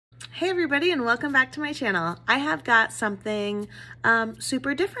Hey everybody, and welcome back to my channel. I have got something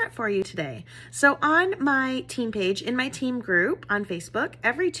super different for you today. So on my team page, in my team group on Facebook,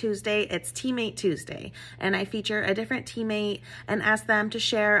 every Tuesday it's Teammate Tuesday, and I feature a different teammate and ask them to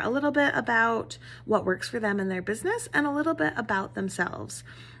share a little bit about what works for them in their business and a little bit about themselves.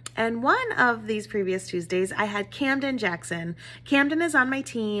 And one of these previous Tuesdays, I had Camden Jackson. Camden is on my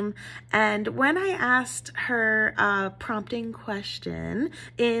team, and when I asked her a prompting question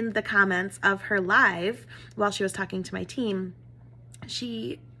in the comments of her live while she was talking to my team,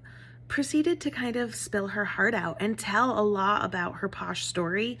 she proceeded to kind of spill her heart out and tell a lot about her Posh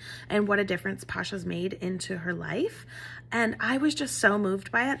story and what a difference Posh has made into her life. And I was just so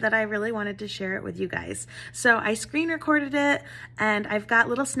moved by it that I really wanted to share it with you guys. So I screen recorded it, and I've got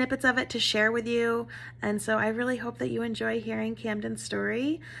little snippets of it to share with you. And so I really hope that you enjoy hearing Camden's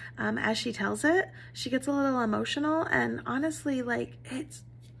story as she tells it. She gets a little emotional, and honestly, like,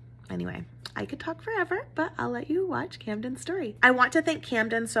 anyway, I could talk forever, but I'll let you watch Camden's story. I want to thank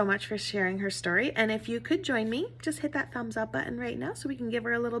Camden so much for sharing her story, and if you could join me, just hit that thumbs up button right now so we can give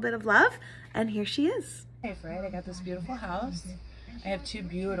her a little bit of love, and here she is. Hey Fred, I got this beautiful house. I have two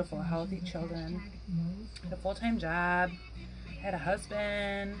beautiful, healthy children. I had a full-time job. I had a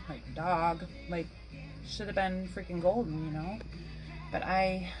husband, like a dog, like should have been freaking golden, you know? But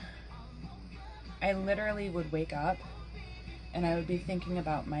I literally would wake up and I would be thinking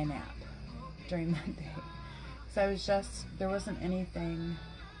about my nap during that day. So I was just, there wasn't anything,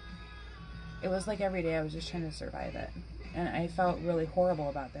 it was like every day I was just trying to survive it. And I felt really horrible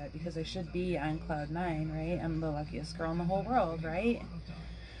about that because I should be on cloud 9, right? I'm the luckiest girl in the whole world, right?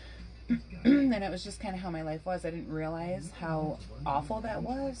 And it was just kind of how my life was. I didn't realize how awful that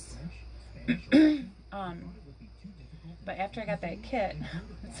was. But after I got that kit,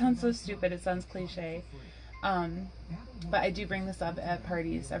 it sounds so stupid, it sounds cliche. But I do bring this up at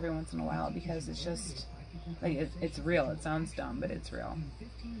parties every once in a while because it's just, like, it's real. It sounds dumb, but it's real.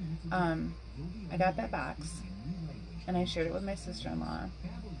 I got that box, and I shared it with my sister-in-law,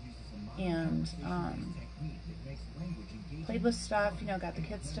 and played with stuff, you know, got the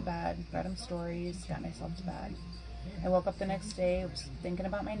kids to bed, read them stories, got myself to bed. I woke up the next day, was thinking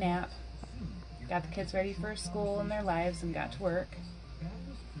about my nap, got the kids ready for school and their lives, and got to work.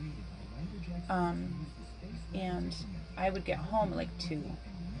 And I would get home at like 2,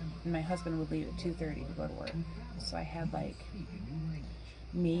 and my husband would leave at 2:30 to go to work. So I had like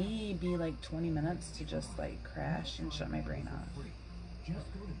maybe like 20 minutes to just like crash and shut my brain off.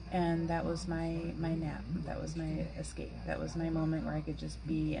 And that was my nap. That was my escape. That was my moment where I could just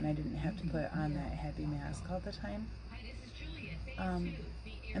be, and I didn't have to put on that happy mask all the time.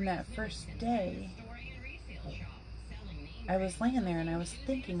 And that first day, I was laying there and I was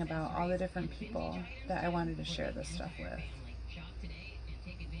thinking about all the different people that I wanted to share this stuff with.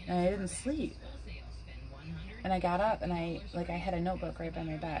 And I didn't sleep. And I got up and I had a notebook right by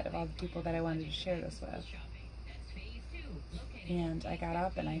my bed of all the people that I wanted to share this with. And I got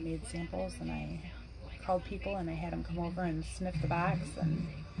up and I made samples and I called people and I had them come over and sniff the box. And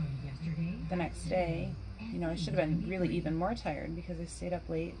the next day, you know, I should have been really even more tired because I stayed up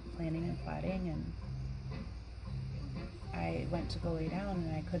late planning and plotting, and I went to go lay down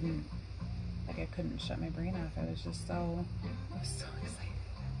and I couldn't shut my brain off. I was so excited.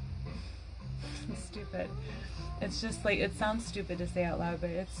 It's stupid. It's just like, it sounds stupid to say out loud, but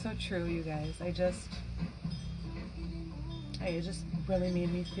it's so true, you guys. It just really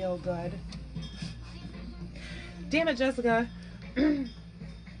made me feel good. Damn it, Jessica.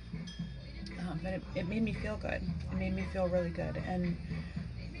 But it made me feel good. It made me feel really good. And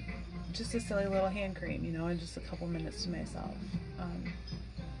just a silly little hand cream, you know, and just a couple minutes to myself.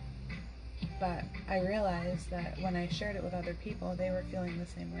 But I realized that when I shared it with other people, they were feeling the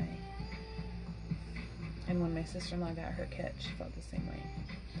same way. And when my sister-in-law got her kit, she felt the same way.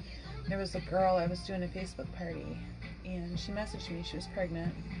 There was a girl, I was doing a Facebook party, and she messaged me. She was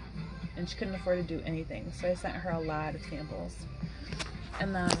pregnant, and she couldn't afford to do anything, so I sent her a lot of samples.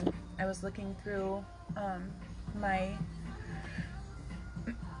 And then I was looking through my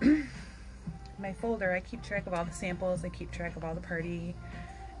folder. I keep track of all the samples. I keep track of all the party,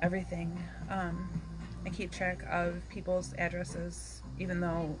 everything. I keep track of people's addresses, even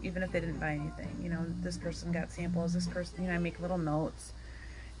if they didn't buy anything. You know, this person got samples, this person, you know, I make little notes.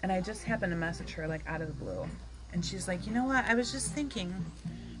 And I just happened to message her, like, out of the blue. And she's like, you know what, I was just thinking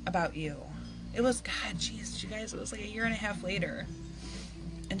about you. It was, God, jeez, you guys, it was like a year and a half later.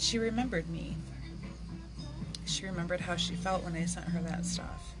 And she remembered me. She remembered how she felt when I sent her that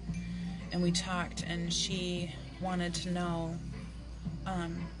stuff. And we talked, and she wanted to know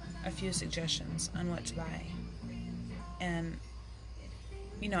a few suggestions on what to buy. And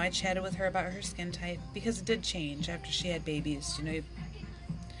you know, I chatted with her about her skin type, because it did change after she had babies. You know,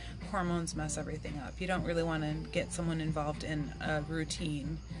 hormones mess everything up. You don't really want to get someone involved in a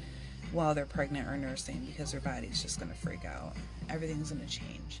routine while they're pregnant or nursing, because their body's just going to freak out. Everything's going to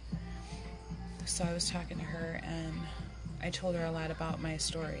change. So I was talking to her, and I told her a lot about my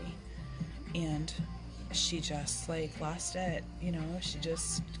story, and she just like lost it, you know.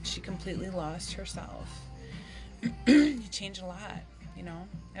 She completely lost herself. You change a lot, you know.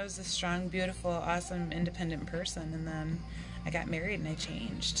 I was a strong, beautiful, awesome, independent person, and then I got married and I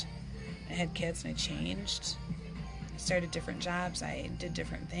changed. I had kids and I changed. I started different jobs. I did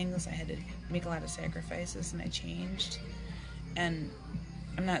different things. I had to make a lot of sacrifices, and I changed. And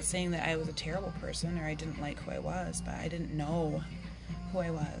I'm not saying that I was a terrible person or I didn't like who I was, but I didn't know who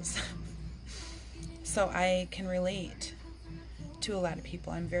I was. So I can relate to a lot of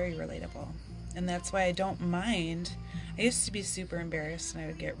people. I'm very relatable. And that's why I don't mind. I used to be super embarrassed, and I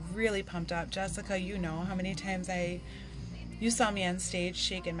would get really pumped up. Jessica, you know how many times you saw me on stage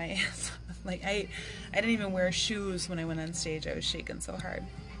shaking my ass. Like I didn't even wear shoes when I went on stage. I was shaking so hard.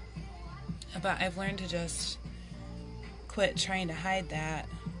 But I've learned to just quit trying to hide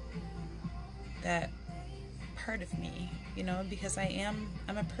that part of me, you know, because I'm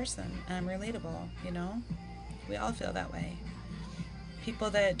a person, and I'm relatable, you know. We all feel that way.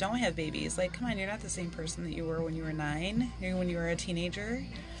 People that don't have babies, like, come on, you're not the same person that you were when you were 9, or when you were a teenager.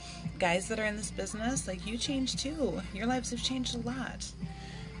 Guys that are in this business, like, you changed too. Your lives have changed a lot.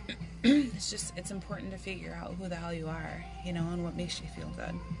 It's important to figure out who the hell you are, you know, and what makes you feel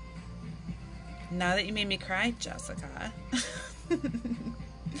good. Now that you made me cry, Jessica,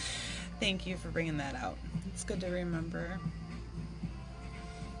 thank you for bringing that out. It's good to remember.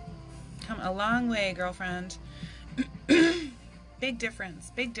 Come a long way, girlfriend. Big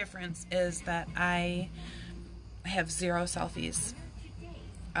difference is that I have 0 selfies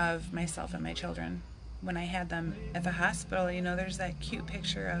of myself and my children. When I had them at the hospital, you know, there's that cute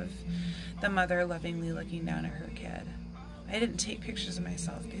picture of the mother lovingly looking down at her kid. I didn't take pictures of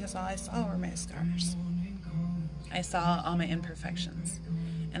myself because all I saw were my scars. I saw all my imperfections,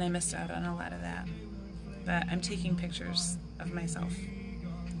 and I missed out on a lot of that. But I'm taking pictures of myself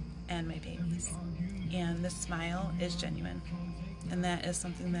and my babies, and this smile is genuine, and that is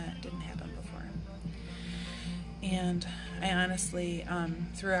something that didn't happen before. And I honestly,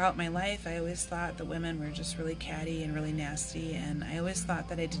 throughout my life, I always thought that women were just really catty and really nasty, and I always thought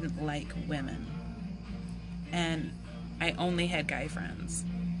that I didn't like women, and I only had guy friends.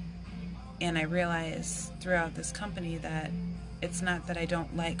 And I realized throughout this company that it's not that I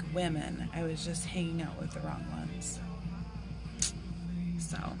don't like women, I was just hanging out with the wrong ones.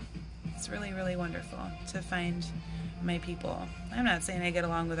 So it's really, really wonderful to find my people. I'm not saying I get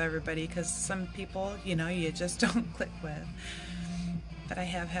along with everybody, because some people, you know, you just don't click with. But I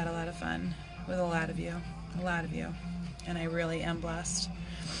have had a lot of fun with a lot of you, and I really am blessed.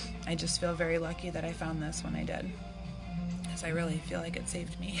 I just feel very lucky that I found this when I did, because I really feel like it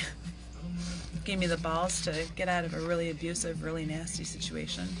saved me. It gave me the balls to get out of a really abusive, really nasty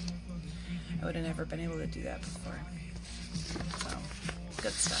situation. I would have never been able to do that before. So,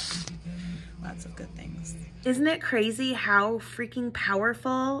 good stuff. Lots of good things. Isn't it crazy how freaking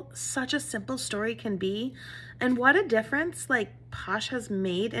powerful such a simple story can be? And what a difference like Posh has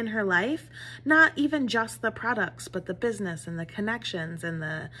made in her life. Not even just the products, but the business and the connections and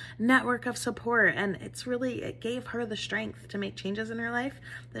the network of support. And it gave her the strength to make changes in her life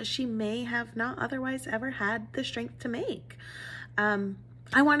that she may have not otherwise ever had the strength to make.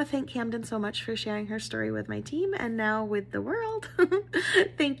 I want to thank Camden so much for sharing her story with my team and now with the world.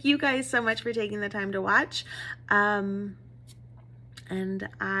 Thank you guys so much for taking the time to watch. And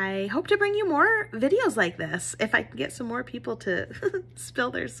I hope to bring you more videos like this if I can get some more people to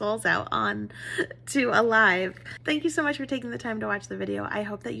spill their souls out on to a live. Thank you so much for taking the time to watch the video. I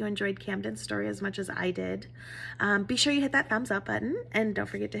hope that you enjoyed Camden's story as much as I did. Be sure you hit that thumbs up button, and don't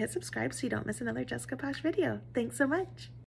forget to hit subscribe so you don't miss another Jessica Posh video. Thanks so much.